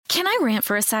Can I rant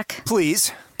for a sec?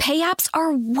 Please. Pay apps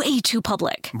are way too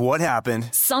public. What happened?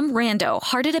 Some rando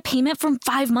hearted a payment from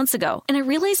 5 months ago, and I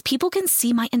realized people can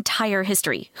see my entire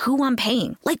history, who I'm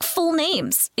paying, like full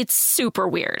names. It's super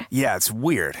weird. Yeah, it's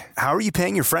weird. How are you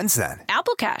paying your friends then?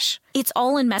 Apple Cash. It's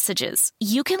all in messages.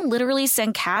 You can literally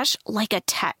send cash like a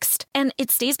text, and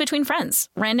it stays between friends.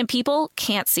 Random people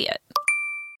can't see it.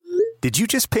 Did you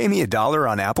just pay me $1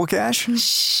 on Apple Cash?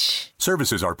 Shh.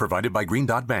 Services are provided by Green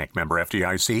Dot Bank. Member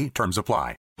FDIC. Terms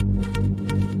apply.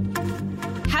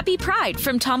 Happy Pride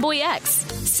from Tomboy X,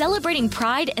 celebrating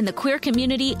pride and the queer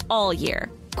community all year.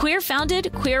 Queer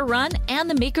founded, queer run, and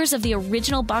the makers of the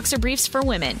original boxer briefs for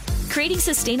women, creating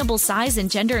sustainable size and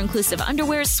gender inclusive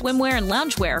underwear, swimwear, and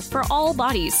loungewear for all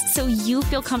bodies so you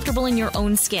feel comfortable in your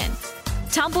own skin.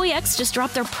 Tomboy X just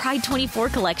dropped their Pride 24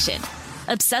 collection.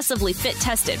 Obsessively fit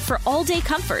tested for all day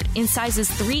comfort in sizes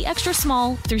 3 extra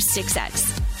small through 6X.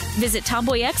 Visit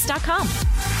tomboyx.com.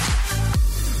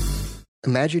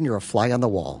 Imagine you're a fly on the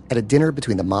wall at a dinner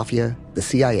between the mafia, the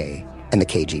CIA, and the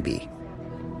KGB.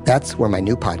 That's where my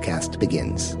new podcast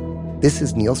begins. This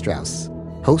is Neil Strauss,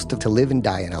 host of To Live and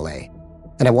Die in LA,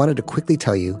 and I wanted to quickly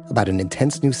tell you about an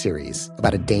intense new series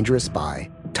about a dangerous spy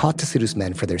taught to seduce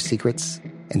men for their secrets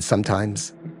and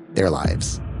sometimes their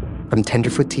lives. From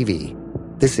Tenderfoot TV,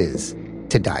 this is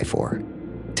To Die For.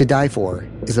 To Die For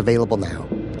is available now.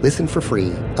 Listen for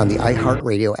free on the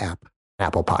iHeartRadio app,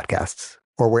 Apple Podcasts,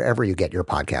 or wherever you get your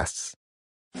podcasts.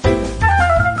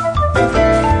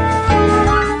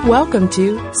 Welcome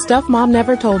to Stuff Mom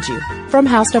Never Told You from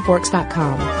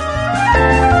HowStuffWorks.com.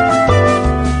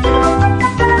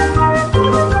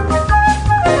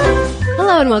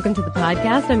 Hello and welcome to the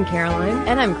podcast. I'm Caroline.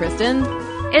 And I'm Kristen.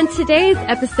 And today's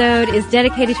episode is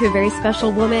dedicated to a very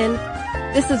special woman.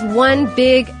 This is one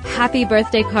big happy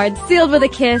birthday card sealed with a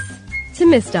kiss to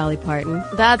Miss Dolly Parton.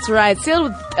 That's right.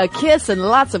 Sealed with a kiss and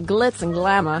lots of glitz and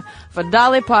glamour for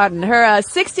Dolly Parton. Her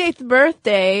 68th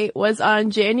birthday was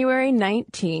on January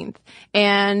 19th.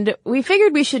 And we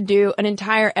figured we should do an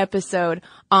entire episode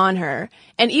on her.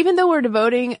 And even though we're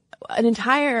devoting an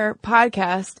entire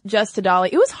podcast just to Dolly,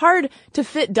 it was hard to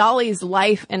fit Dolly's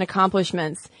life and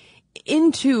accomplishments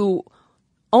into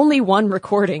only one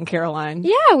recording, Caroline.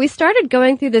 Yeah, we started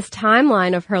going through this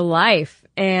timeline of her life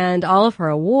and all of her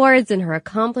awards and her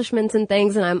accomplishments and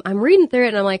things, and I'm reading through it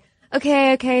and I'm like,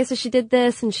 okay, so she did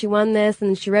this and she won this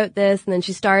and then she wrote this and then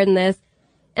she starred in this.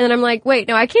 And then I'm like, wait,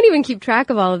 no, I can't even keep track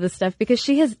of all of this stuff because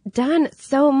she has done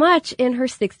so much in her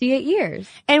 68 years.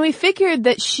 And we figured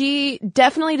that she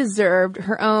definitely deserved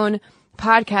her own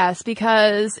podcast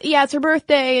because, yeah, it's her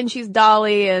birthday and she's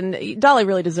Dolly, and Dolly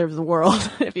really deserves the world,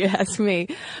 if you ask me.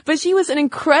 But she was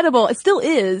it still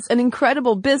is an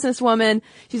incredible businesswoman.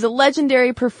 She's a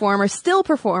legendary performer, still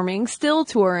performing, still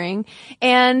touring,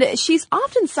 and she's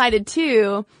often cited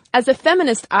too as a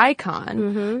feminist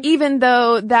icon, even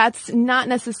though that's not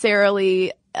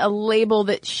necessarily a label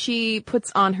that she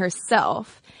puts on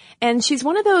herself. And she's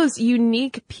one of those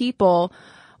unique people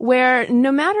where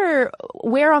no matter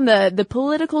where on the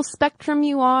political spectrum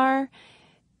you are,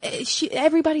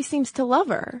 everybody seems to love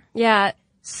her. Yeah,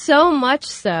 so much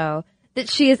so that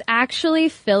she is actually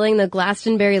filling the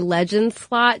Glastonbury Legends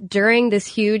slot during this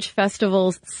huge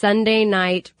festival's Sunday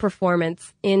night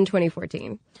performance in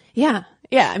 2014. Yeah,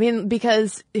 I mean,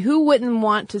 because who wouldn't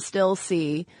want to still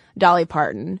see Dolly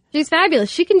Parton? She's fabulous.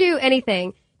 She can do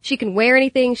anything. She can wear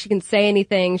anything, she can say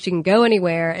anything, she can go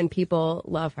anywhere, and people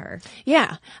love her.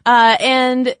 Yeah.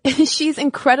 And she's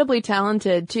incredibly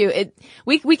talented too.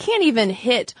 We can't even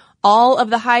hit all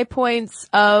of the high points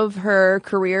of her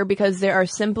career because there are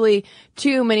simply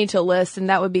too many to list, and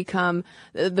that would become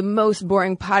the most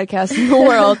boring podcast in the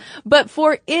world. But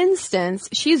for instance,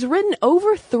 she's written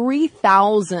over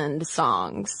 3,000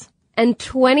 songs. And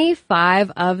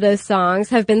 25 of those songs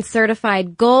have been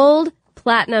certified gold,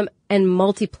 platinum, and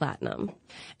multi-platinum.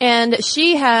 And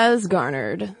she has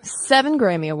garnered 7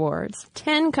 Grammy Awards,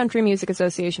 10 Country Music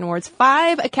Association Awards,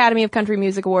 5 Academy of Country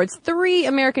Music Awards, 3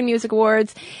 American Music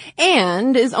Awards,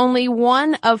 and is only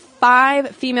one of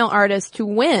 5 female artists to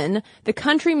win the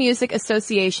Country Music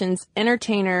Association's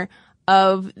Entertainer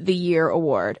of the Year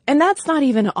Award. And that's not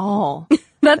even all.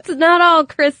 That's not all,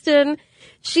 Kristen.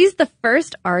 She's the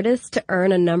first artist to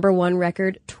earn a #1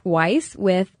 record twice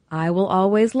with I Will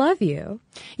Always Love You.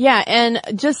 Yeah, and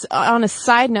just on a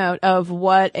side note of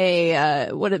what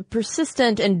a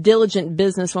persistent and diligent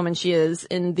businesswoman she is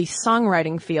in the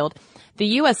songwriting field, the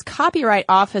U.S. Copyright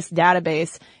Office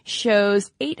database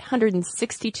shows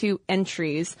 862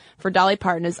 entries for Dolly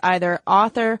Parton as either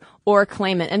author or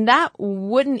claimant. And that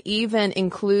wouldn't even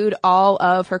include all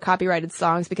of her copyrighted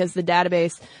songs because the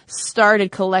database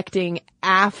started collecting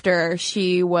after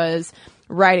she was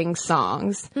writing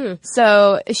songs.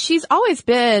 So she's always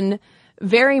been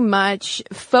very much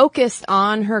focused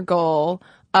on her goal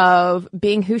of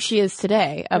being who she is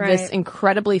today, of this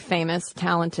incredibly famous,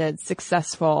 talented,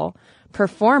 successful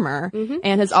performer,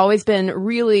 and has always been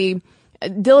really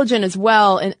diligent as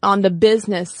well on the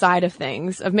business side of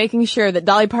things, of making sure that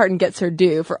Dolly Parton gets her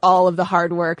due for all of the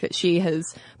hard work that she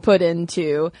has put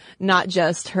into not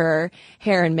just her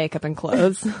hair and makeup and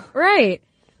clothes. Right.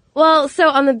 Well, so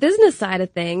on the business side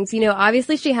of things,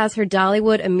 obviously she has her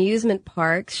Dollywood amusement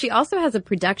parks. She also has a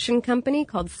production company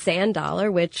called Sand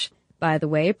Dollar, which, by the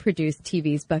way, produced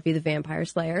TV's Buffy the Vampire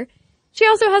Slayer. She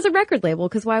also has a record label,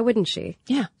 because why wouldn't she?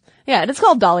 Yeah. Yeah, and it's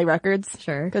called Dolly Records.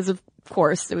 Sure. Because of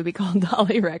course it would be called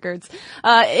Dolly Records.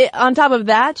 On top of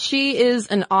that, she is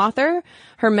an author.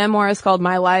 Her memoir is called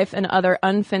My Life and Other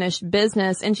Unfinished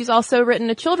Business, and she's also written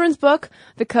a children's book,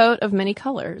 The Coat of Many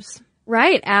Colors.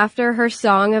 Right, after her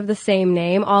song of the same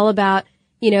name, all about,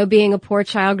 being a poor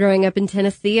child growing up in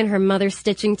Tennessee and her mother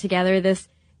stitching together this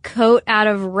coat out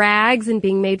of rags and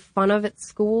being made fun of at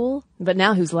school. But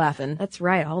now who's laughing? That's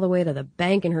right, all the way to the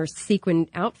bank in her sequin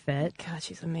outfit. God,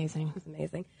 she's amazing. She's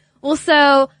amazing. Well,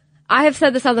 so I have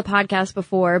said this on the podcast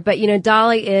before, but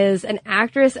Dolly is an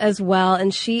actress as well,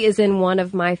 and she is in one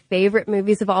of my favorite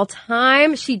movies of all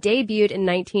time. She debuted in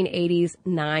 1980's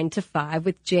 9 to 5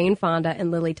 with Jane Fonda and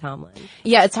Lily Tomlin.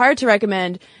 Yeah, it's hard to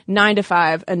recommend 9 to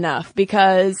 5 enough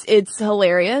because it's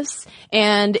hilarious,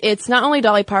 and it's not only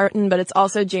Dolly Parton, but it's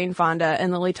also Jane Fonda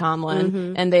and Lily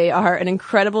Tomlin, and they are an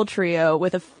incredible trio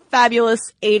with a fabulous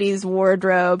 80s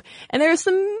wardrobe, and there's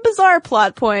some bizarre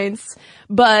plot points,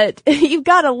 but you've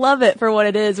got to love it for what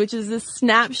it is, which is this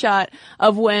snapshot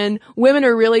of when women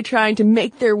are really trying to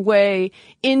make their way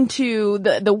into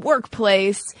the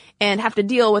workplace and have to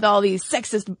deal with all these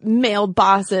sexist male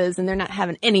bosses, and they're not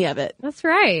having any of it. That's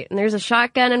right. And there's a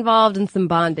shotgun involved and some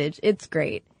bondage. It's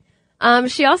great.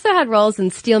 She also had roles in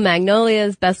Steel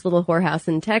Magnolias, Best Little Whorehouse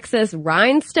in Texas,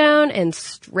 Rhinestone, and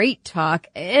Straight Talk,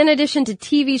 in addition to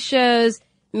TV shows,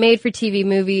 made-for-TV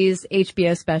movies,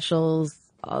 HBO specials,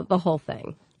 the whole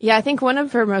thing. Yeah, I think one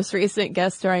of her most recent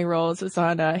guest starring roles was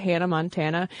on Hannah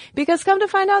Montana, because come to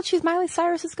find out, she's Miley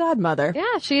Cyrus's godmother.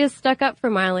 Yeah, she has stuck up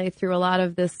for Miley through a lot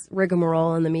of this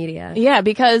rigmarole in the media. Yeah,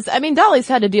 because, Dolly's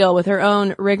had to deal with her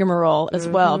own rigmarole as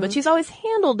well, but she's always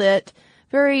handled it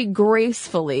very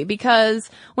gracefully, because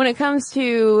when it comes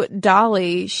to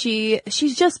Dolly, she's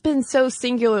just been so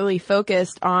singularly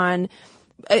focused on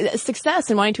success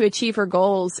and wanting to achieve her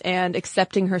goals and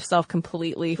accepting herself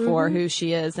completely for who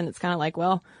she is. And it's kind of like,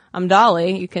 well, I'm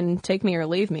Dolly. You can take me or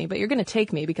leave me, but you're going to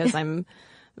take me because I'm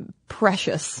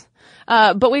precious.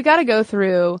 But we've got to go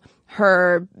through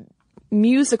her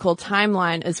musical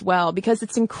timeline as well, because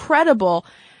it's incredible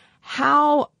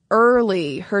how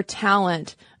early her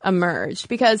talent emerged,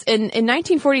 because in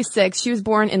 1946 she was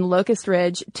born in Locust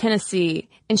Ridge, Tennessee,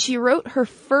 and she wrote her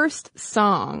first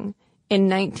song in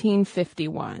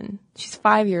 1951. She's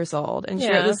 5 years old, and she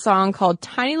wrote this song called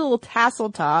Tiny Little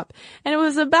Tassel Top, and it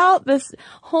was about this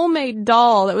homemade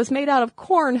doll that was made out of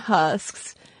corn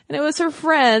husks, and it was her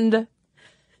friend.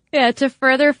 Yeah, to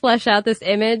further flesh out this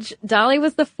image, Dolly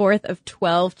was the fourth of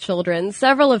 12 children,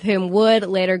 several of whom would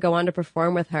later go on to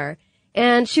perform with her.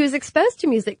 And she was exposed to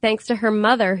music thanks to her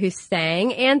mother, who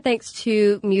sang, and thanks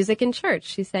to music in church.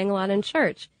 She sang a lot in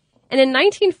church. And in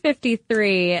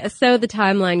 1953, so the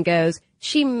timeline goes,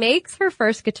 she makes her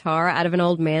first guitar out of an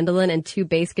old mandolin and 2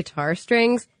 bass guitar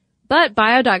strings. But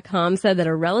Bio.com said that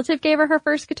a relative gave her her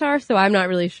first guitar, so I'm not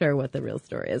really sure what the real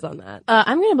story is on that.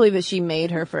 I'm going to believe that she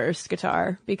made her first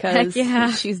guitar because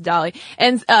she's Dolly.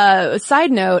 And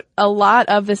side note, a lot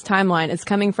of this timeline is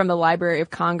coming from the Library of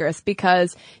Congress,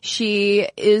 because she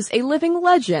is a living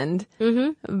legend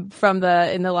in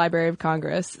the Library of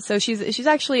Congress. So she's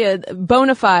actually a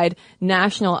bona fide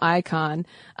national icon.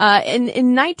 In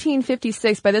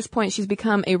 1956, by this point, she's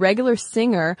become a regular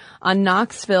singer on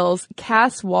Knoxville's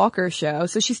Cass Walker show.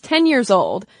 So she's 10 years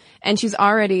old, and she's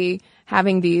already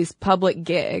having these public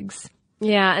gigs.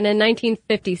 Yeah, and in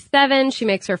 1957, she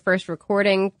makes her first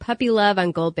recording, Puppy Love,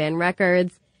 on Gold Band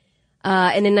Records.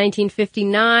 And in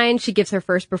 1959, she gives her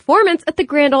first performance at the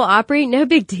Grand Ole Opry. No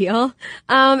big deal.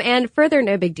 And further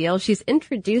no big deal, she's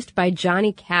introduced by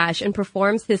Johnny Cash and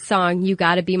performs his song, You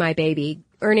Gotta Be My Baby,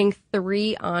 earning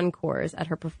 3 encores at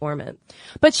her performance.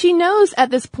 But she knows at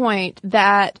this point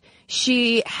that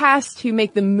she has to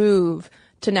make the move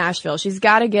to Nashville. She's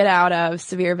got to get out of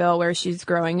Sevierville, where she's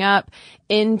growing up,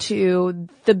 into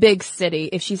the big city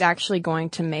if she's actually going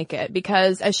to make it.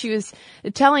 Because as she was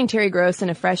telling Terry Gross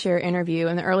in a Fresh Air interview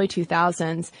in the early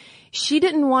 2000s, she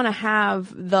didn't want to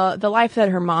have the life that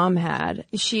her mom had.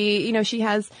 She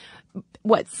has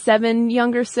 8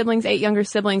 younger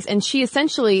siblings, and she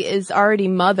essentially is already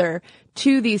mother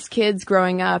to these kids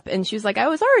growing up. And she was like, I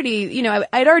was already,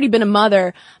 I'd already been a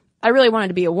mother. I really wanted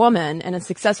to be a woman, and a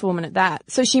successful woman at that.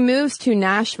 So she moves to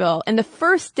Nashville, and the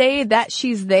first day that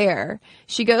she's there,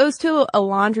 she goes to a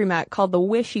laundromat called the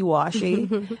Wishy Washy,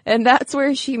 and that's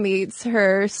where she meets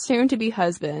her soon-to-be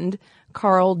husband,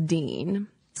 Carl Dean.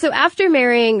 So after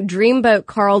marrying dreamboat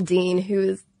Carl Dean, who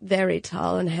is very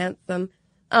tall and handsome,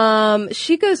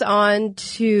 she goes on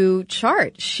to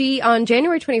chart. On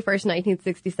January 21st,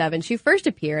 1967, she first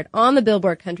appeared on the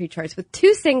Billboard country charts with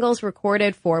 2 singles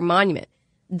recorded for Monument.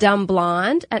 Dumb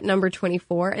Blonde at number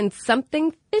 24 and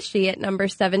Something Fishy at number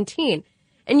 17.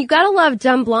 And you gotta love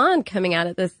Dumb Blonde coming out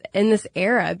in this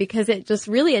era, because it just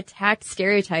really attacked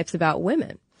stereotypes about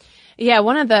women. Yeah,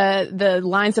 one of the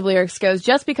lines of lyrics goes,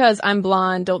 just because I'm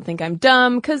blonde, don't think I'm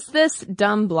dumb, 'cause this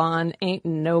dumb blonde ain't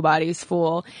nobody's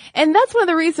fool. And that's one of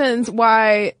the reasons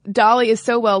why Dolly is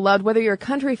so well loved, whether you're a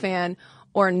country fan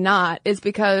or not, is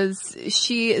because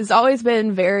she has always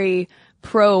been very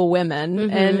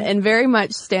pro-women and very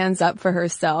much stands up for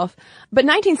herself. But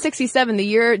 1967, the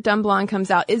year Dumb Blonde comes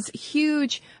out, is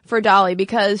huge for Dolly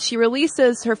because she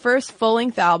releases her first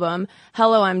full-length album,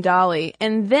 Hello, I'm Dolly.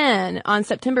 And then on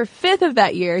September 5th of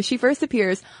that year, she first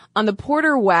appears on the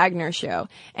Porter Wagoner Show.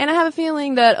 And I have a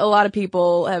feeling that a lot of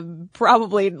people have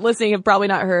probably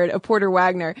not heard of Porter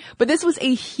Wagoner. But this was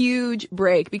a huge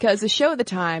break because the show at the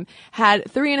time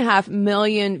had 3.5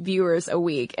 million viewers a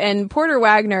week. And Porter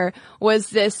Wagoner was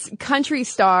this country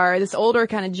star, this older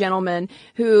kind of gentleman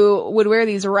who would wear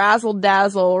these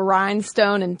razzle-dazzle,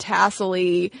 rhinestone and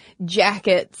tassel-y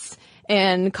jackets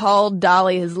and called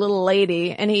Dolly his little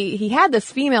lady. And he had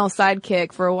this female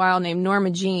sidekick for a while named Norma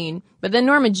Jean. But then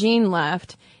Norma Jean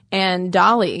left and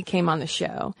Dolly came on the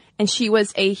show. And she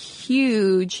was a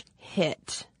huge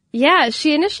hit. Yeah,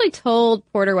 she initially told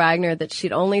Porter Wagoner that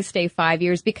she'd only stay 5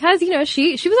 years because,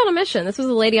 she was on a mission. This was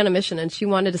a lady on a mission, and she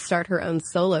wanted to start her own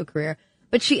solo career.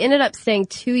 But she ended up staying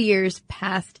 2 years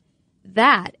past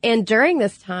that. And during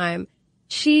this time,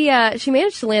 she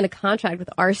managed to land a contract with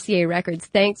RCA Records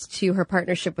thanks to her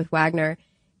partnership with Wagner,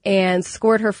 and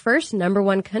scored her first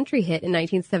 #1 country hit in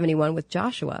 1971 with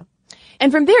Joshua.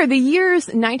 And from there, the years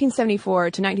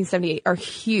 1974 to 1978 are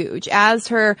huge as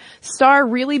her star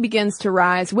really begins to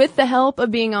rise with the help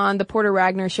of being on the Porter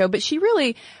Wagoner Show. But she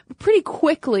really pretty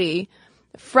quickly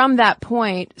from that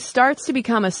point starts to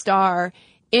become a star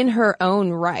in her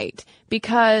own right,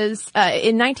 because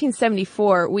in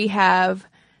 1974 we have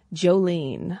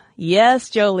Jolene. Yes,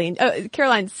 Jolene. Oh,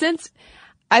 Caroline, since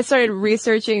I started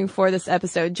researching for this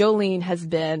episode, Jolene has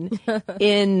been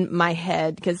in my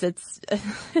head because it's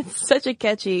such a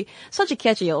catchy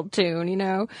old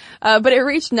tune, But it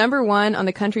reached #1 on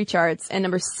the country charts and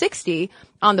number 60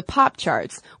 on the pop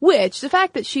charts, which the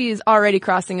fact that she's already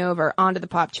crossing over onto the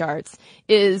pop charts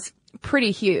is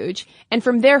pretty huge. And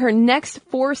from there, her next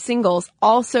 4 singles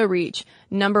also reach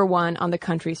 #1 on the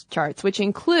country charts, which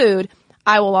include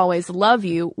I Will Always Love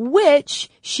You, which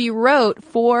she wrote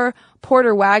for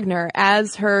Porter Wagoner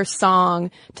as her song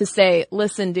to say,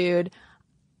 listen, dude,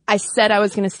 I said I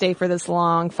was going to stay for this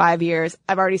long, 5 years.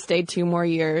 I've already stayed 2 more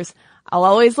years. I'll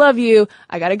always love you.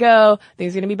 I gotta go.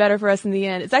 Things are going to be better for us in the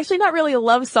end. It's actually not really a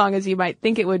love song as you might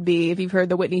think it would be if you've heard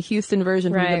the Whitney Houston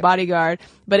version from The Bodyguard,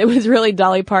 but it was really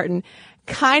Dolly Parton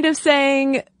kind of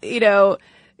saying, you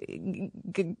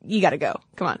gotta go.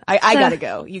 Come on. I gotta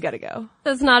go. You gotta go.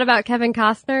 It's not about Kevin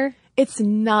Costner? It's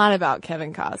not about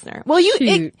Kevin Costner. Well,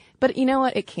 but you know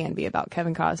what? It can be about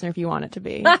Kevin Costner if you want it to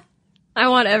be. I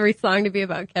want every song to be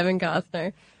about Kevin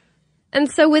Costner. And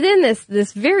so within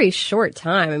this very short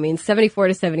time, 74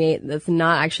 to 78, that's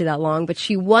not actually that long, but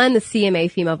she won the CMA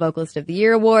Female Vocalist of the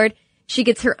Year award. She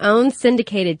gets her own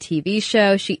syndicated TV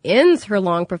show. She ends her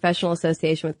long professional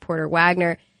association with Porter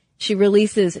Wagoner. She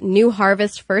releases New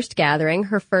Harvest First Gathering,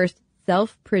 her first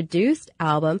self-produced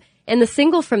album, And the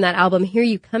single from that album, Here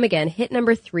You Come Again, hit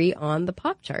number 3 on the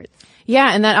pop charts.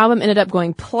 Yeah, and that album ended up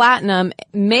going platinum,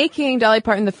 making Dolly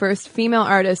Parton the first female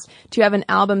artist to have an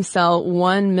album sell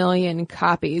 1 million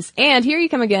copies. And Here You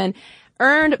Come Again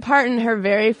earned Parton her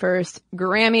very first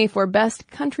Grammy for Best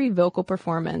Country Vocal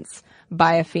Performance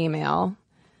by a female.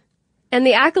 And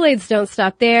the accolades don't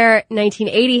stop there.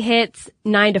 1980 hits,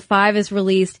 9 to 5 is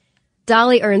released.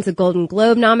 Dolly earns a Golden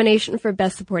Globe nomination for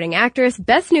Best Supporting Actress,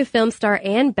 Best New Film Star,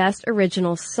 and Best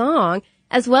Original Song,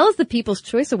 as well as the People's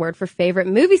Choice Award for Favorite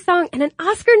Movie Song and an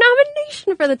Oscar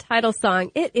nomination for the title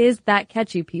song. It is that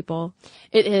catchy, people.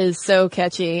 It is so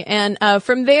catchy. And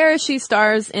from there, she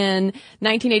stars in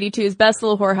 1982's Best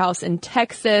Little Whorehouse in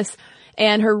Texas.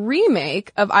 And her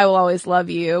remake of I Will Always Love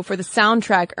You for the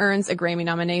soundtrack earns a Grammy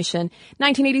nomination.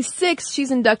 1986,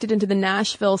 she's inducted into the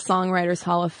Nashville Songwriters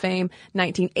Hall of Fame.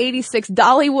 1986,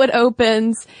 Dollywood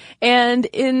opens. And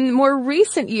in more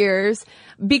recent years,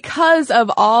 because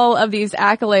of all of these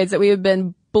accolades that we have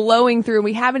been blowing through, and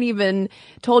we haven't even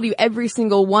told you every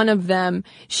single one of them,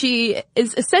 she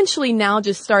is essentially now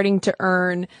just starting to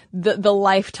earn the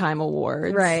Lifetime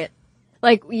Awards. Right.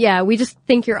 Like, yeah, we just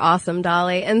think you're awesome,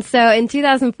 Dolly. And so in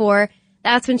 2004,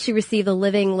 that's when she received the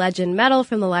Living Legend Medal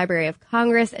from the Library of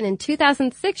Congress. And in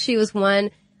 2006, she was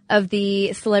one of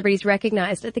the celebrities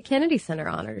recognized at the Kennedy Center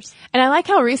Honors. And I like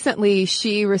how recently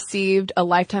she received a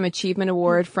Lifetime Achievement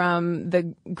Award from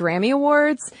the Grammy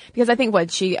Awards, because I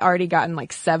think she already gotten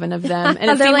like 7 of them.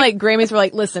 And it seemed like Grammys were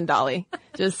like, listen, Dolly,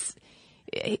 just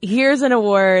here's an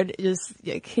award. Just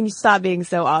can you stop being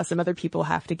so awesome? Other people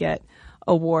have to get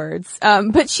awards.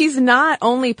 But she's not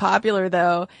only popular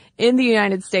though in the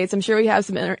United States. I'm sure we have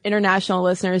some international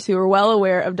listeners who are well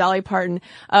aware of Dolly Parton.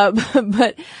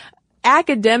 But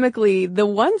academically,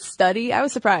 I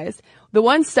was surprised. The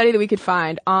one study that we could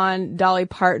find on Dolly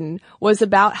Parton was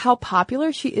about how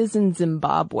popular she is in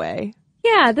Zimbabwe.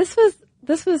 Yeah, this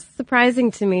was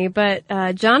surprising to me, but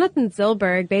Jonathan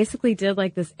Zilberg basically did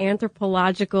like this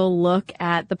anthropological look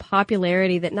at the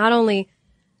popularity that not only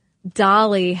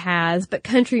Dolly has, but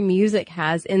country music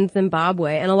has in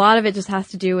Zimbabwe. And a lot of it just has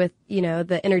to do with,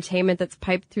 the entertainment that's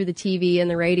piped through the TV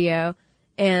and the radio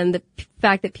and the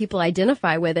fact that people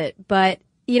identify with it. But,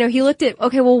 he looked at,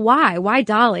 okay, well, why? Why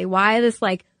Dolly? Why this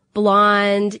like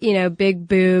blonde, big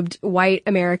boobed white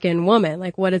American woman?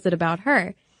 Like, what is it about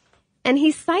her? And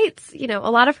he cites, a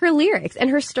lot of her lyrics and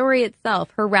her story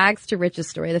itself, her rags to riches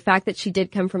story, the fact that she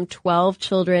did come from 12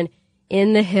 children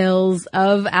in the hills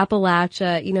of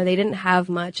Appalachia. They didn't have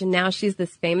much, and now she's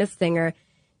this famous singer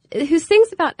who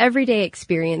sings about everyday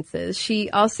experiences. She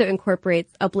also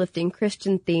incorporates uplifting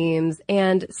Christian themes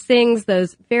and sings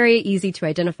those very easy to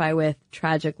identify with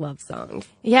tragic love songs.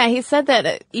 Yeah, he said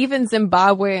that even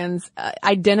Zimbabweans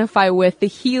identify with the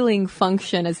healing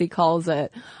function, as he calls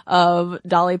it, of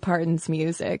Dolly Parton's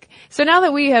music. So now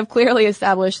that we have clearly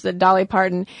established that Dolly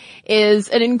Parton is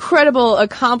an incredible,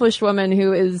 accomplished woman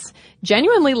who is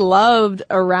genuinely loved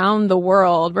around the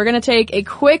world, we're going to take a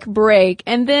quick break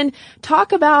and then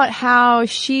talk about how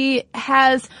she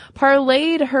has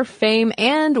parlayed her fame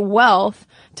and wealth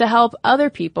to help other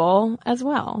people as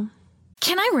well.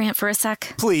 Can I rant for a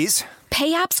sec? Please.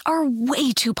 Pay apps are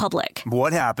way too public.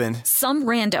 What happened? Some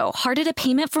rando hearted a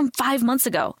payment from 5 months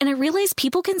ago, and I realized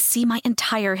people can see my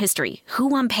entire history,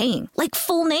 who I'm paying, like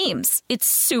full names. It's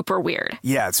super weird.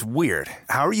 Yeah, it's weird.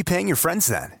 How are you paying your friends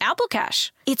then? Apple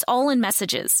Cash. It's all in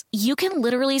messages. You can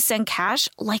literally send cash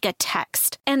like a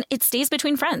text, and it stays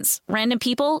between friends. Random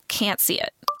people can't see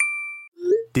it.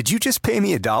 Did you just pay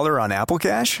me $1 on Apple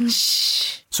Cash?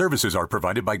 Shh. Services are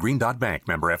provided by Green Dot Bank,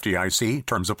 member FDIC.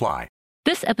 Terms apply.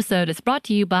 This episode is brought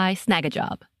to you by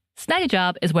Snagajob.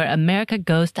 Snagajob is where America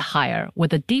goes to hire,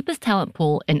 with the deepest talent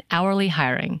pool in hourly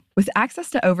hiring. With access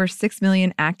to over 6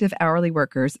 million active hourly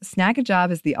workers,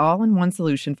 Snagajob is the all-in-one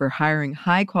solution for hiring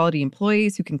high-quality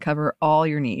employees who can cover all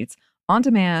your needs. On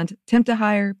demand, temp to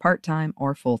hire, part-time,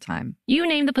 or full-time. You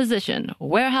name the position: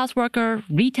 warehouse worker,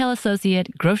 retail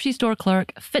associate, grocery store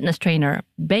clerk, fitness trainer,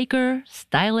 baker,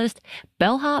 stylist,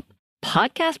 bellhop,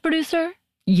 podcast producer.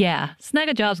 Yeah,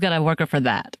 Snagajob's got a worker for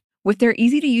that. With their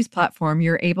easy-to-use platform,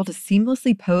 you're able to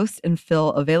seamlessly post and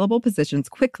fill available positions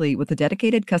quickly with a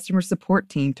dedicated customer support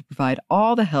team to provide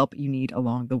all the help you need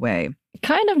along the way.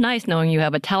 Kind of nice knowing you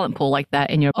have a talent pool like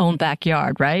that in your own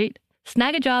backyard, right?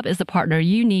 Snagajob is the partner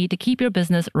you need to keep your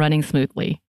business running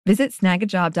smoothly. Visit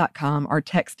snagajob.com or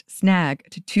text SNAG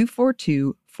to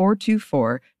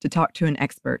 242-424 to talk to an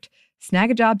expert.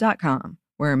 Snagajob.com,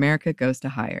 where America goes to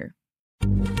hire.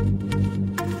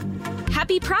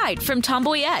 Happy Pride from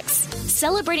Tomboy X,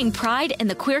 celebrating pride in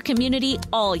the queer community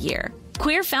all year.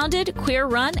 Queer founded, queer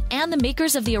run, and the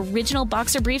makers of the original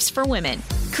boxer briefs for women.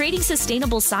 creating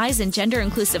sustainable size and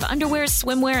gender-inclusive underwear,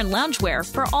 swimwear, and loungewear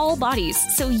for all bodies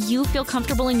so you feel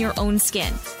comfortable in your own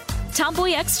skin.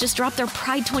 Tomboy X just dropped their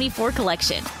Pride 24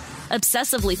 collection.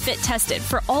 Obsessively fit tested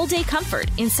for all-day comfort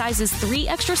in sizes 3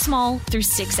 extra small through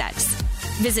 6X.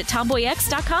 Visit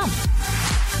tomboyx.com.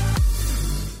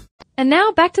 And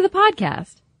now back to the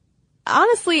podcast.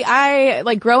 Honestly,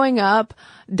 growing up,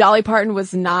 Dolly Parton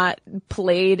was not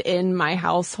played in my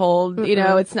household. Mm-hmm. You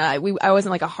know, it's not, I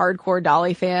wasn't like a hardcore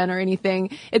Dolly fan or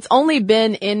anything. It's only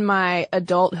been in my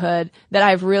adulthood that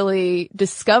I've really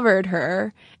discovered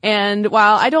her. And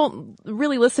while I don't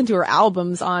really listen to her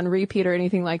albums on repeat or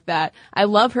anything like that, I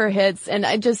love her hits. And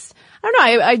I don't know,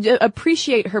 I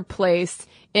appreciate her place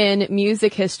in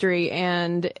music history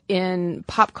and in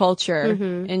pop culture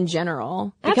in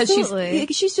general. Because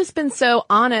she's just been so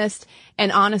honest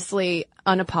and honestly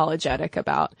unapologetic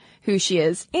about who she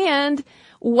is and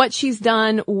what she's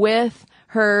done with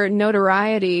her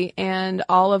notoriety and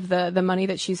all of the money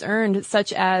that she's earned,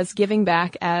 such as giving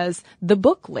back as the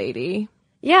book lady.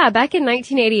 Yeah, back in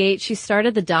 1988, she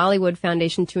started the Dollywood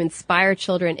Foundation to inspire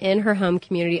children in her home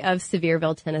community of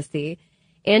Sevierville, Tennessee.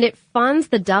 And it funds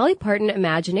the Dolly Parton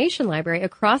Imagination Library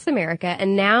across America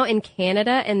and now in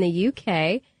Canada and the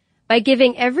UK by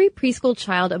giving every preschool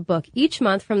child a book each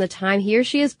month from the time he or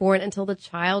she is born until the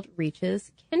child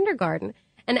reaches kindergarten.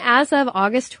 And as of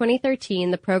August 2013,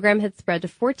 the program had spread to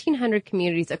 1,400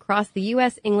 communities across the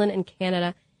U.S., England, and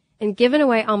Canada and given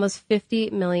away almost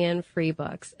 50 million free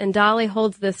books. And Dolly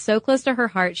holds this so close to her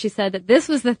heart, she said that this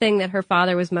was the thing that her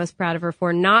father was most proud of her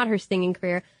for, not her singing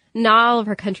career, not all of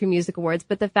her country music awards,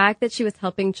 but the fact that she was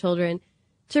helping children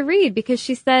to read, because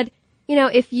she said, you know,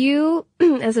 if you,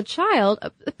 as a child,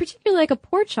 particularly like a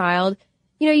poor child,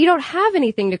 you know, you don't have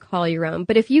anything to call your own.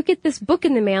 But if you get this book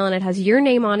in the mail and it has your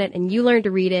name on it and you learn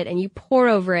to read it and you pore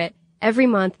over it every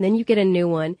month and then you get a new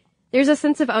one, there's a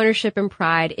sense of ownership and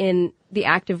pride in the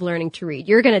act of learning to read.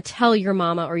 You're going to tell your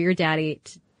mama or your daddy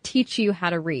to teach you how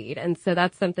to read. And so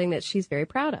that's something that she's very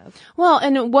proud of. Well,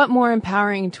 and what more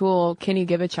empowering tool can you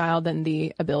give a child than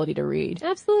the ability to read?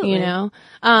 Absolutely. You know?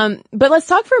 But let's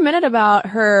talk for a minute about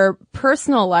her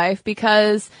personal life,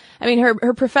 because, I mean,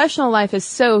 her professional life is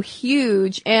so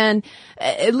huge. And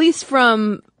at least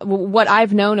from what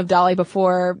I've known of Dolly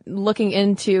before, looking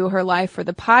into her life for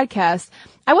the podcast,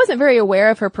 I wasn't very aware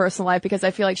of her personal life because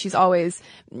I feel like she's always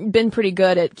been pretty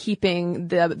good at keeping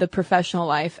the professional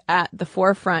life at the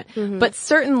forefront. Mm-hmm. But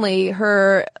certainly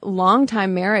her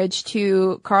longtime marriage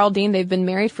to Carl Dean, they've been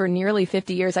married for nearly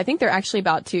 50 years. I think they're actually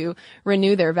about to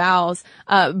renew their vows.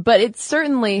 But it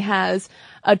certainly has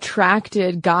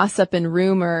attracted gossip and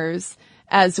rumors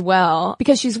as well,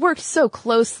 because she's worked so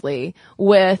closely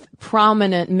with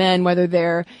prominent men, whether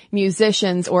they're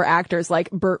musicians or actors like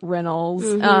Burt Reynolds.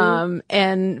 Mm-hmm.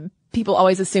 And people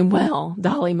always assume, well,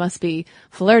 Dolly must be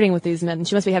flirting with these men.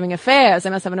 She must be having affairs. They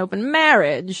must have an open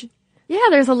marriage. Yeah,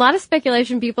 there's a lot of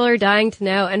speculation people are dying to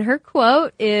know. And her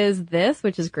quote is this,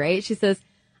 which is great. She says,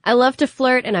 "I love to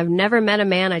flirt and I've never met a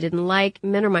man I didn't like.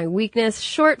 Men are my weakness.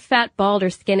 Short, fat, bald, or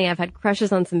skinny. I've had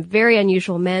crushes on some very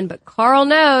unusual men, but Carl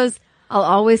knows I'll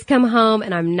always come home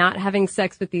and I'm not having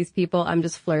sex with these people. I'm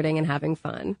just flirting and having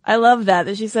fun." I love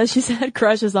that she says she's had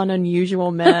crushes on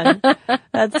unusual men.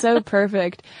 That's so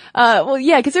perfect. Well,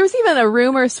 yeah, because there was even a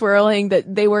rumor swirling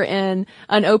that they were in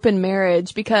an open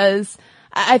marriage, because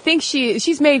I think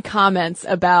she's made comments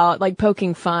about like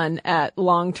poking fun at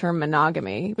long-term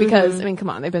monogamy, because, I mean, come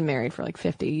on, they've been married for like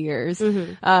 50 years.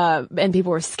 And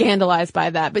people were scandalized by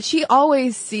that, but she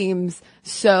always seems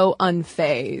so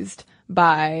unfazed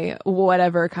by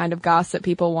whatever kind of gossip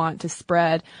people want to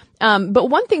spread. But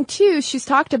one thing too she's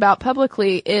talked about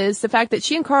publicly is the fact that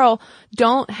she and Carl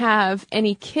don't have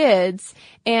any kids,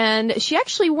 and she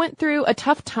actually went through a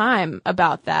tough time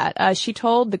about that. She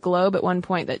told the Globe at one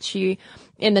point that she,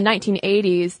 in the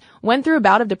 1980s, went through a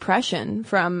bout of depression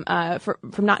from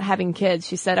not having kids.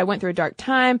 She said, "I went through a dark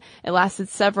time. It lasted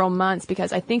several months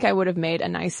because I think I would have made a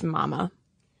nice mama."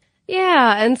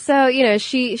 Yeah, and so, you know,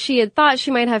 she had thought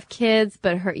she might have kids,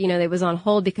 but her, you know, it was on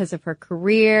hold because of her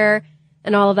career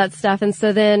and all of that stuff. And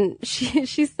so then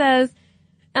she says,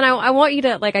 and I want you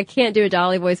to, like, I can't do a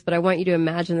Dolly voice, but I want you to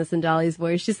imagine this in Dolly's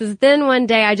voice. She says, "Then one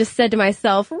day I just said to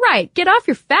myself, right, get off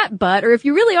your fat butt, or if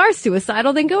you really are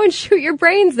suicidal, then go and shoot your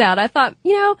brains out. I thought,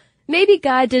 you know, maybe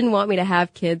God didn't want me to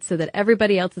have kids so that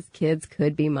everybody else's kids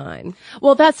could be mine."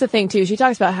 Well, that's the thing too. She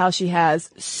talks about how she has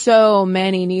so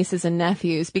many nieces and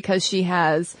nephews because she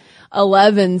has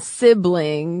 11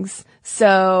 siblings.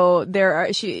 So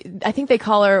I think they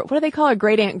call her, what do they call her?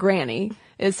 Great Aunt Granny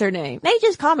is her name. They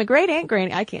just call me Great Aunt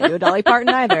Granny. I can't do a Dolly Parton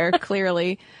either,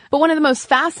 clearly. But one of the most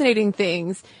fascinating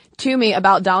things to me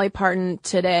about Dolly Parton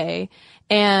today,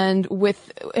 and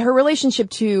with her relationship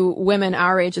to women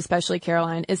our age, especially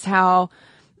Caroline, is how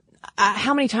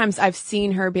many times I've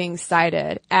seen her being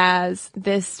cited as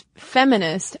this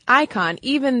feminist icon,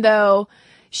 even though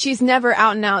she's never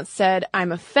out and out said,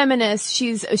 I'm a feminist.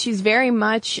 She's very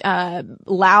much,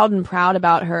 loud and proud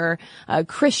about her,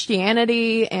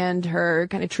 Christianity and her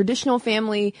kind of traditional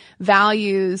family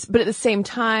values. But at the same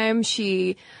time,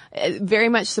 she very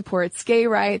much supports gay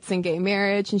rights and gay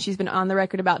marriage. And she's been on the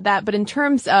record about that. But in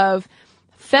terms of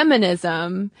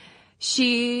feminism,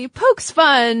 she pokes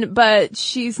fun, but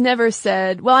she's never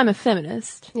said, well, I'm a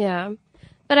feminist. Yeah.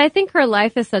 But I think her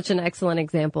life is such an excellent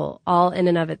example, all in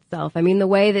and of itself. I mean, the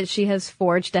way that she has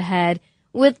forged ahead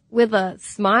with a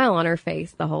smile on her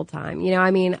face the whole time. You know,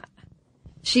 I mean,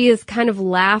 she has kind of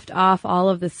laughed off all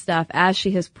of this stuff as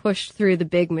she has pushed through the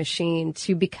big machine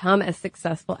to become as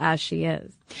successful as she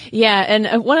is. Yeah,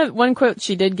 and one quote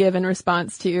she did give in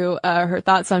response to her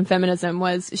thoughts on feminism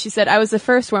was, she said, I was the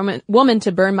first woman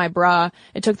to burn my bra.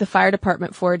 It took the fire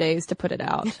department 4 days to put it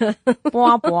out.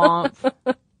 Womp womp.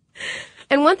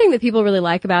 And one thing that people really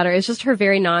like about her is just her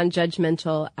very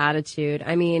non-judgmental attitude.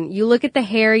 I mean, you look at the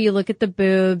hair, you look at the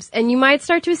boobs, and you might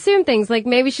start to assume things like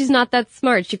maybe she's not that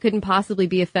smart. She couldn't possibly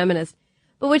be a feminist.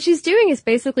 But what she's doing is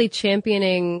basically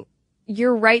championing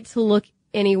your right to look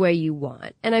any way you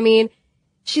want. And I mean,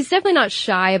 she's definitely not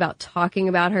shy about talking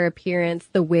about her appearance,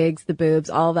 the wigs, the boobs,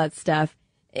 all of that stuff.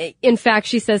 In fact,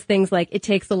 she says things like, it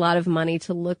takes a lot of money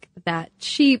to look that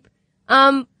cheap.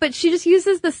 But she just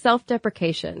uses the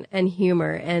self-deprecation and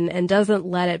humor and doesn't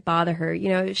let it bother her. You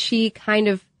know, she kind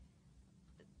of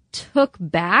took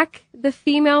back the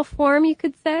female form, you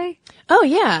could say. Oh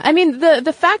yeah. I mean,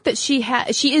 the fact that she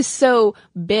is so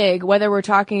big, whether we're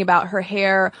talking about her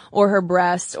hair or her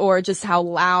breasts or just how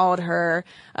loud her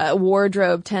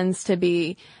wardrobe tends to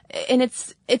be. And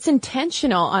it's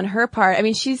intentional on her part. I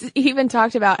mean, she's even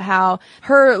talked about how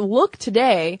her look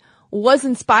today was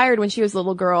inspired when she was a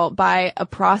little girl by a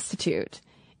prostitute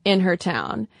in her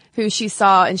town who she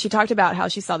saw, and she talked about how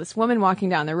she saw this woman walking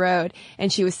down the road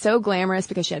and she was so glamorous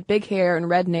because she had big hair and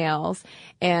red nails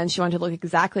and she wanted to look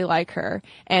exactly like her.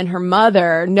 And her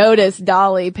mother noticed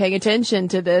Dolly paying attention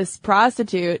to this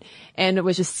prostitute and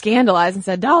was just scandalized and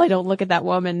said, Dolly, don't look at that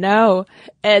woman, no.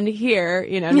 And here,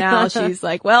 you know, now she's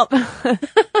like, well,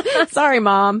 sorry,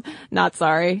 Mom, not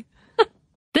sorry.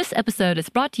 This episode is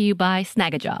brought to you by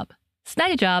Snagajob.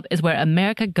 Snagajob is where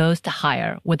America goes to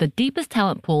hire, with the deepest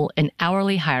talent pool in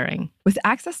hourly hiring. With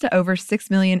access to over 6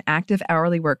 million active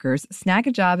hourly workers,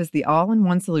 Snagajob is the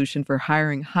all-in-one solution for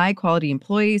hiring high-quality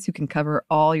employees who can cover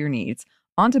all your needs.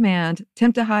 On demand,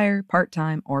 temp to hire,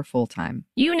 part-time, or full-time.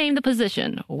 You name the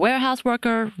position: warehouse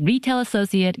worker, retail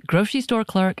associate, grocery store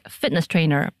clerk, fitness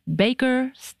trainer,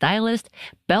 baker, stylist,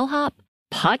 bellhop,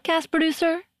 podcast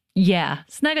producer. Yeah,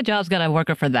 Snagajob's got a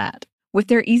worker for that. With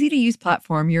their easy-to-use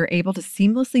platform, you're able to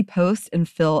seamlessly post and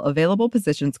fill available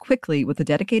positions quickly with a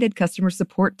dedicated customer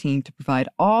support team to provide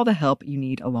all the help you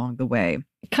need along the way.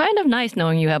 Kind of nice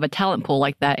knowing you have a talent pool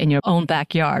like that in your own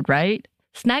backyard, right?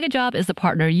 Snagajob is the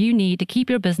partner you need to keep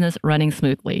your business running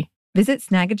smoothly. Visit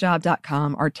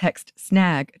snagajob.com or text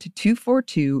SNAG to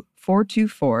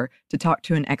 242-424 to talk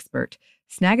to an expert.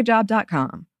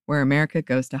 Snagajob.com, where America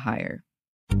goes to hire.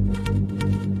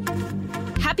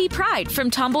 Happy Pride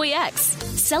from Tomboy X,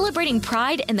 celebrating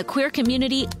pride and the queer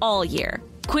community all year.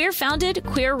 Queer founded,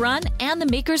 queer run, and the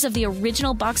makers of the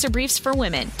original boxer briefs for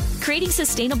women, creating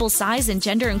sustainable size and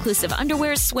gender inclusive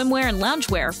underwear, swimwear, and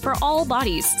loungewear for all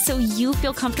bodies so you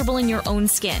feel comfortable in your own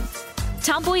skin.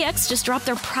 Tomboy X just dropped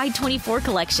their Pride 24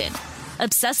 collection,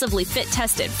 obsessively fit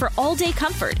tested for all day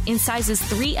comfort in sizes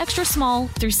 3 extra small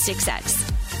through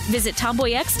 6X. Visit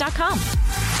tomboyx.com.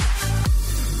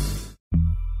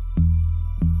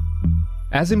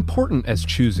 As important as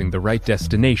choosing the right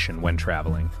destination when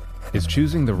traveling is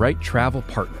choosing the right travel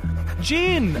partner.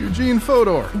 Eugene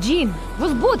Fodor. Gene,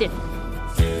 возбудит.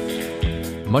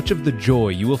 Much of the joy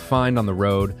you will find on the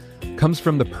road comes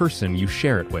from the person you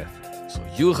share it with. So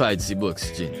you write the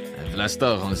books, Gene, and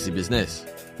Vlasta runs the business.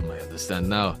 I understand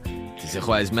now. It is a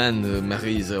wise man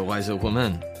marries a wiser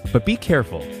woman. But be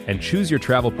careful and choose your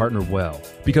travel partner well,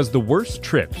 because the worst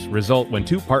trips result when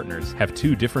two partners have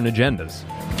two different agendas.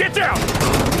 Get down!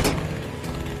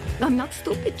 I'm not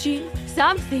stupid, Gene.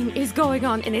 Something is going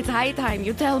on, and it's high time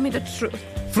you tell me the truth.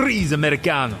 Freeze,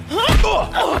 Americano!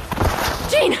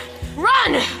 Gene,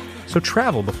 run! So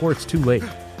travel before it's too late.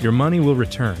 Your money will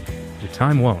return, your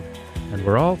time won't, and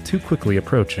we're all too quickly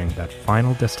approaching that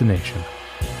final destination.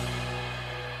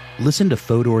 Listen to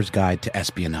Fodor's Guide to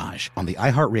Espionage on the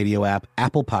iHeartRadio app,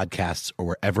 Apple Podcasts, or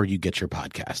wherever you get your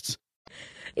podcasts.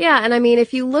 Yeah, and I mean,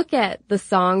 if you look at the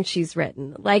songs she's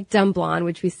written, like Dumb Blonde,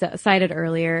 which we cited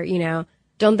earlier, you know,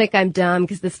 don't think I'm dumb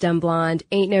because this dumb blonde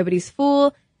ain't nobody's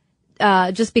fool.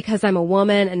 Just because I'm a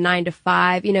woman, and 9 to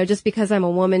 5, you know, just because I'm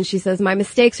a woman, she says, my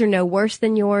mistakes are no worse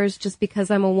than yours. Just because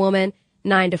I'm a woman,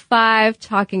 9 to 5,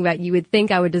 talking about you would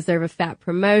think I would deserve a fat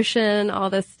promotion,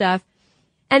 all this stuff.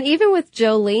 And even with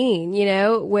Jolene, you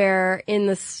know, where in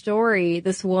the story,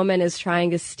 this woman is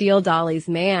trying to steal Dolly's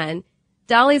man.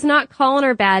 Dolly's not calling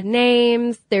her bad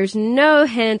names. There's no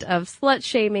hint of slut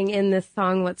shaming in this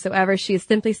song whatsoever. She is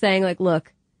simply saying, like,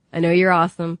 look, I know you're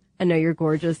awesome. I know you're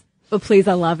gorgeous. But please,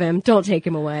 I love him. Don't take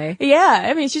him away. Yeah,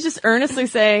 I mean, she's just earnestly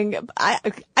saying,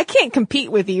 I can't compete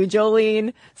with you,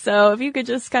 Jolene. So if you could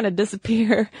just kind of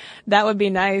disappear, that would be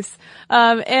nice.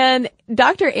 And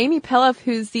Dr. Amy Pelloff,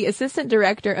 who's the assistant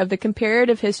director of the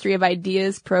Comparative History of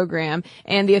Ideas program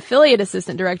and the affiliate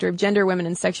assistant director of Gender, Women,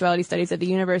 and Sexuality Studies at the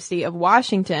University of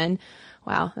Washington.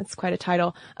 Wow, that's quite a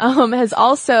title. Has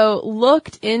also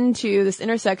looked into this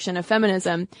intersection of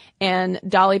feminism and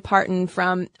Dolly Parton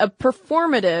from a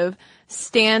performative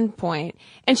standpoint.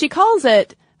 And she calls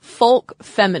it folk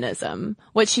feminism,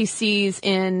 what she sees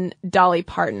in Dolly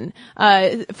Parton.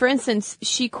 For instance,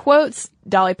 she quotes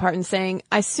Dolly Parton saying,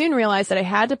 I soon realized that I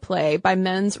had to play by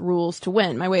men's rules to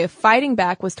win. My way of fighting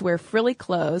back was to wear frilly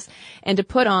clothes and to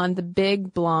put on the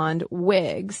big blonde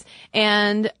wigs.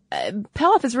 And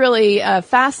Pelloff is really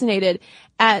fascinated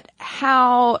at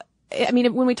how, I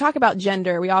mean, when we talk about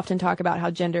gender, we often talk about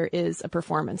how gender is a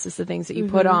performance. It's the things that you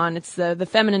put on. It's the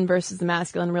feminine versus the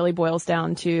masculine really boils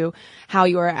down to how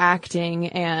you are acting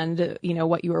and, you know,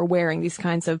 what you are wearing, these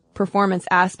kinds of performance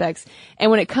aspects.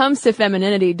 And when it comes to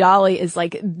femininity, Dolly is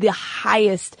like the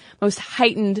highest, most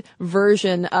heightened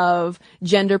version of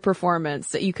gender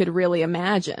performance that you could really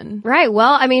imagine. Right.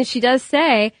 Well, I mean, she does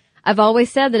say, I've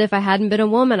always said that if I hadn't been a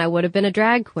woman, I would have been a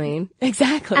drag queen.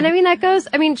 Exactly. And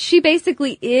I mean, she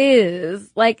basically is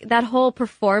like that whole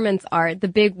performance art, the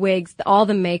big wigs, all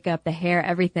the makeup, the hair,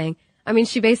 everything. I mean,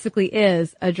 she basically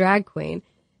is a drag queen.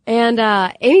 And,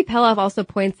 Amy Pelloff also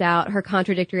points out her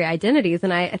contradictory identities.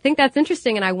 And I think that's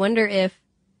interesting. And I wonder if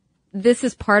this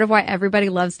is part of why everybody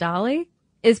loves Dolly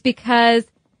is because,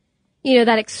 you know,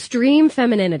 that extreme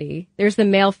femininity, there's the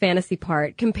male fantasy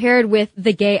part, compared with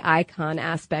the gay icon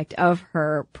aspect of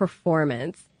her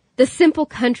performance. The simple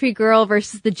country girl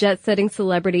versus the jet-setting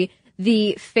celebrity,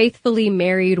 the faithfully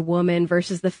married woman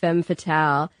versus the femme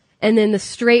fatale, and then the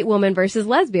straight woman versus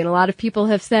lesbian. A lot of people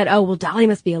have said, oh, well, Dolly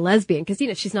must be a lesbian because, you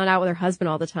know, she's not out with her husband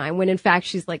all the time, when in fact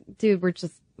she's like, dude,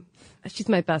 she's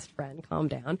my best friend, calm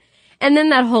down. And then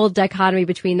that whole dichotomy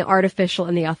between the artificial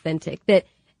and the authentic, that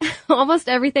almost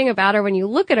everything about her, when you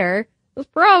look at her, is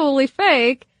probably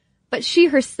fake, but she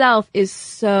herself is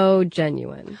so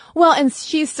genuine. Well, and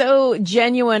she's so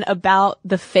genuine about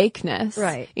the fakeness.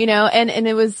 Right. You know, and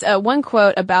it was one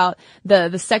quote about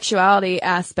the sexuality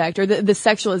aspect or the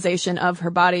sexualization of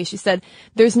her body. She said,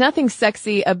 there's nothing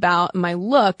sexy about my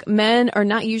look. Men are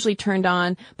not usually turned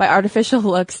on by artificial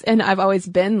looks, and I've always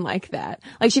been like that.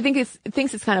 Like, she thinks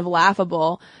it's kind of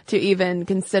laughable to even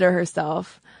consider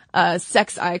herself a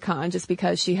sex icon just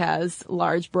because she has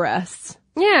large breasts.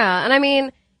 Yeah, and I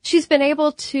mean, she's been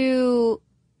able to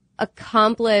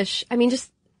accomplish, I mean, just,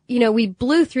 you know, we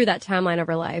blew through that timeline of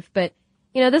her life, but,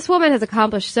 you know, this woman has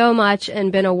accomplished so much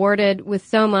and been awarded with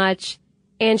so much,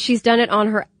 and she's done it on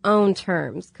her own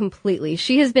terms completely.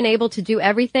 She has been able to do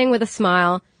everything with a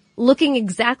smile, looking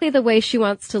exactly the way she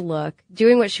wants to look,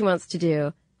 doing what she wants to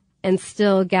do, and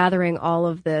still gathering all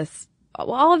of these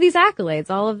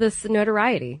accolades, all of this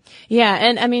notoriety. Yeah,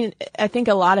 and I mean, I think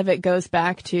a lot of it goes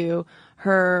back to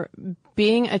her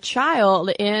being a child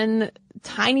in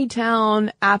tiny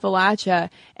town Appalachia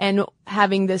and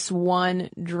having this one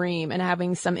dream and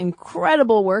having some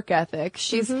incredible work ethic.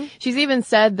 She's even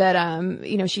said that,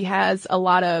 you know, she has a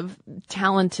lot of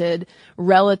talented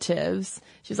relatives.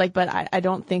 She's like, but I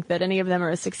don't think that any of them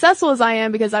are as successful as I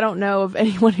am because I don't know of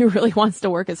anyone who really wants to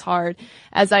work as hard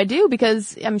as I do,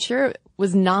 because I'm sure it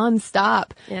was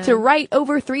nonstop to write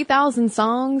over 3,000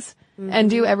 songs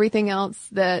and do everything else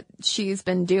that she's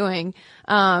been doing.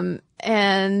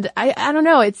 And I don't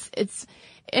know, it's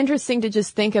interesting to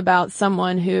just think about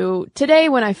someone who today,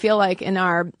 when I feel like in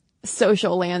our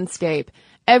social landscape,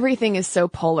 everything is so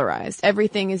polarized.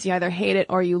 Everything is you either hate it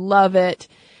or you love it.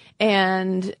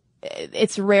 And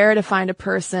it's rare to find a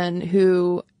person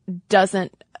who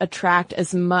doesn't attract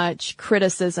as much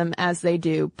criticism as they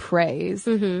do praise.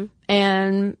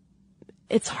 And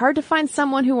it's hard to find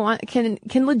someone who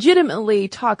can legitimately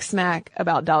talk smack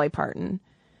about Dolly Parton.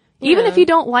 Even if you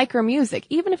don't like her music,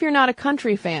 even if you're not a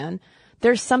country fan,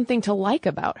 there's something to like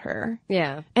about her.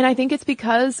 Yeah. And I think it's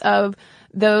because of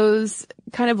those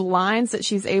kind of lines that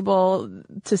she's able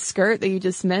to skirt that you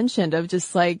just mentioned, of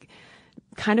just like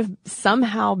kind of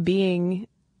somehow being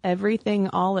everything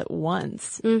all at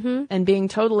once, and being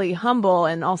totally humble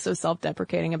and also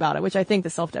self-deprecating about it, which I think the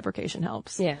self-deprecation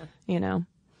helps. Yeah. You know?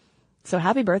 So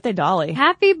happy birthday, Dolly.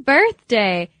 Happy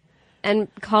birthday. And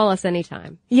call us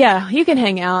anytime. Yeah, you can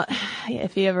hang out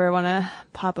if you ever want to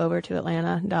pop over to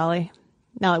Atlanta, Dolly.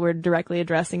 Now that we're directly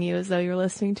addressing you as though you're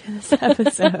listening to this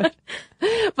episode.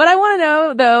 But I want to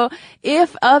know, though,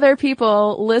 if other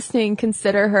people listening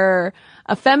consider her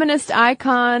a feminist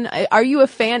icon. Are you a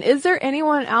fan? Is there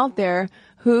anyone out there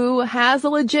who has a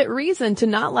legit reason to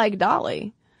not like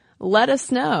Dolly? Let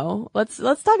us know. Let's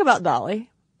talk about Dolly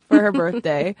for her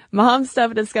birthday.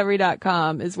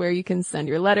 momstuff@discovery.com is where you can send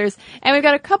your letters. And we've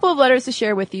got a couple of letters to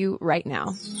share with you right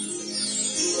now.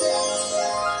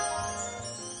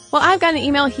 Well, I've got an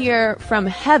email here from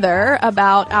Heather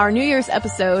about our New Year's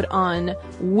episode on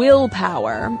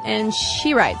willpower. And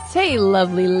she writes, "Hey,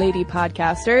 lovely lady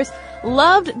podcasters.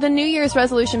 Loved the New Year's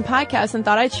resolution podcast and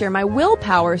thought I'd share my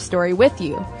willpower story with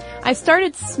you. I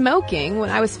started smoking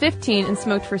when I was 15 and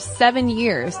smoked for 7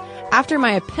 years. After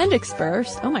my appendix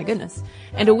burst, oh my goodness,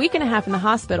 and a week and a half in the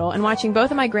hospital, and watching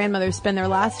both of my grandmothers spend their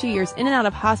last few years in and out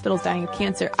of hospitals dying of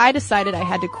cancer, I decided I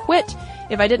had to quit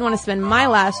if I didn't want to spend my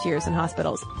last years in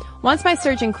hospitals. Once my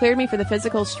surgeon cleared me for the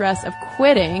physical stress of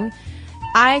quitting,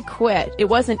 I quit. It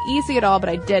wasn't easy at all, but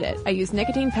I did it. I used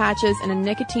nicotine patches and a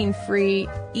nicotine-free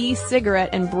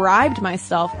e-cigarette and bribed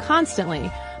myself constantly.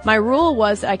 My rule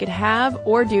was that I could have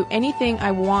or do anything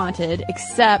I wanted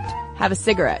except have a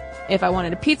cigarette. If I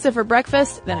wanted a pizza for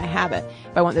breakfast, then I have it.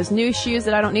 If I want those new shoes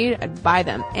that I don't need, I'd buy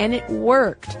them. And it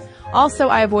worked. Also,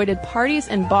 I avoided parties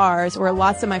and bars where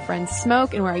lots of my friends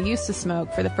smoke and where I used to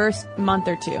smoke for the first month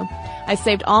or two. I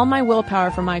saved all my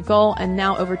willpower for my goal, and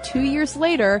now over 2 years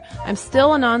later, I'm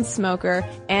still a non-smoker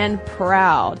and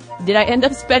proud. Did I end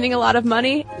up spending a lot of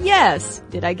money? Yes.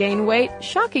 Did I gain weight?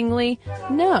 Shockingly,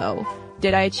 no.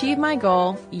 Did I achieve my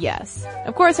goal? Yes.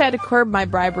 Of course, I had to curb my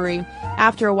bribery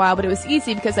after a while, but it was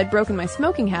easy because I'd broken my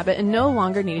smoking habit and no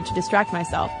longer needed to distract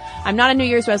myself. I'm not a New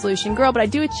Year's resolution girl, but I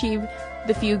do achieve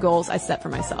the few goals I set for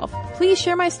myself. Please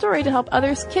share my story to help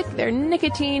others kick their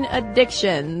nicotine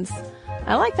addictions."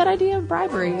 I like that idea of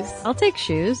briberies. I'll take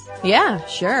shoes. Yeah,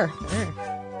 sure.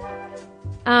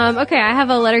 Okay, I have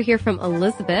a letter here from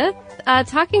Elizabeth,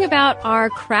 talking about our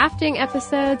crafting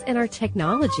episodes and our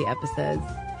technology episodes.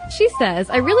 She says,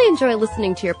 "I really enjoy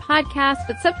listening to your podcast,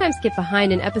 but sometimes get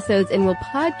behind in episodes and will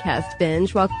podcast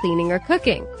binge while cleaning or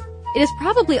cooking. It is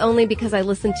probably only because I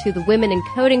listen to the Women in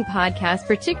Coding podcast,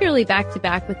 particularly back to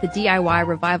back with the DIY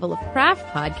Revival of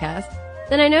Craft podcast.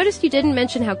 Then I noticed you didn't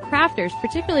mention how crafters,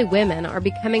 particularly women, are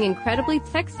becoming incredibly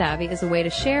tech savvy as a way to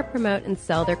share, promote, and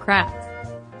sell their crafts.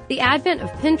 The advent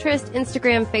of Pinterest,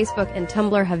 Instagram, Facebook, and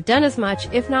Tumblr have done as much,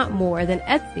 if not more, than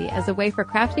Etsy as a way for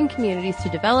crafting communities to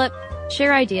develop,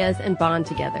 share ideas, and bond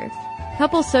together.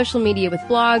 Couple social media with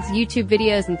blogs, YouTube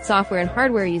videos, and software and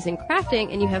hardware using crafting,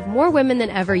 and you have more women than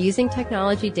ever using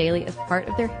technology daily as part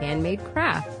of their handmade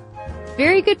craft."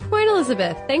 Very good point,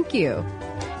 Elizabeth. Thank you.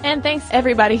 And thanks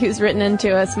everybody who's written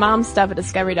into us.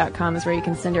 momstuff@discovery.com is where you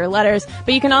can send your letters.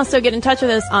 But you can also get in touch with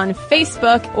us on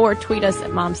Facebook or tweet us at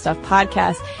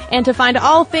momstuffpodcast. And to find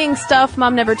all things Stuff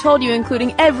Mom Never Told You,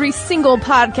 including every single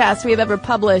podcast we have ever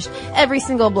published, every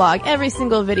single blog, every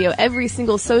single video, every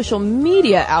single social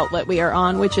media outlet we are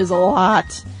on, which is a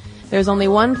lot. There's only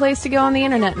one place to go on the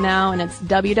internet now, and it's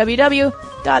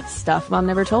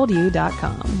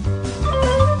www.stuffmomnevertoldyou.com.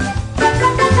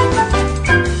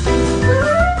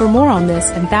 For more on this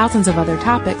and thousands of other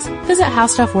topics, visit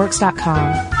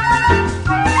howstuffworks.com.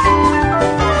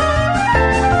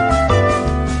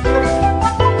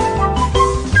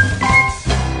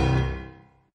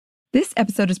 This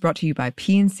episode is brought to you by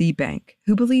PNC Bank,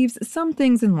 who believes some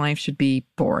things in life should be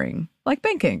boring, like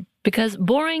banking. Because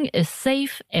boring is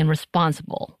safe and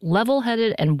responsible,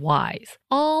 level-headed and wise.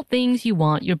 All things you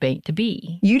want your bank to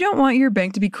be. You don't want your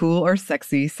bank to be cool or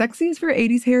sexy. Sexy is for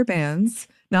 80s hair bands,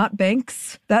 not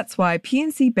banks. That's why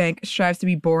PNC Bank strives to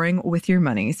be boring with your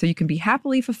money so you can be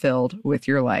happily fulfilled with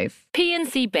your life.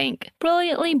 PNC Bank,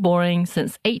 brilliantly boring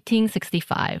since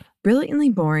 1865. Brilliantly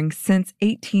Boring Since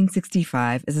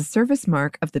 1865 is a service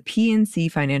mark of the PNC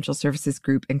Financial Services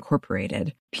Group,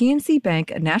 Incorporated. PNC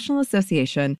Bank, a National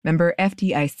Association, member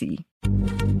FDIC.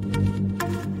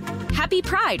 Happy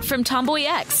Pride from Tomboy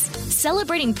X,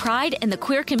 celebrating pride in the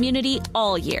queer community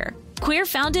all year. Queer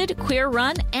founded, queer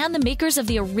run, and the makers of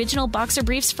the original boxer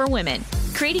briefs for women.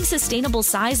 creating sustainable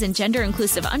size and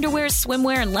gender-inclusive underwear,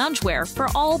 swimwear, and loungewear for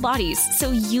all bodies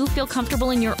so you feel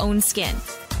comfortable in your own skin.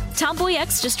 Tomboy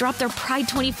X just dropped their Pride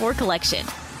 24 collection.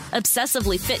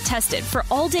 Obsessively fit tested for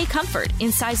all-day comfort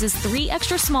in sizes 3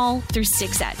 extra small through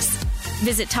 6X.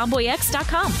 Visit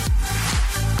tomboyx.com.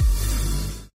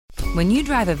 When you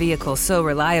drive a vehicle so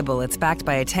reliable it's backed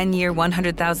by a 10-year,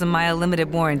 100,000-mile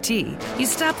limited warranty, you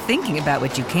stop thinking about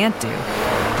what you can't do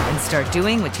and start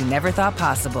doing what you never thought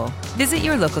possible. Visit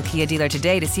your local Kia dealer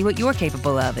today to see what you're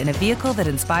capable of in a vehicle that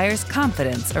inspires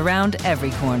confidence around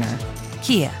every corner.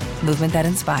 Kia, movement that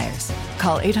inspires.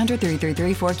 Call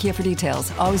 800-333-4KIA for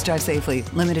details. Always drive safely.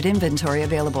 Limited inventory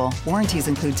available. Warranties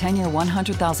include 10-year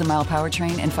 100,000-mile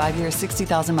powertrain and 5-year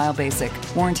 60,000-mile basic.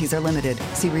 Warranties are limited.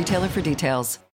 See retailer for details.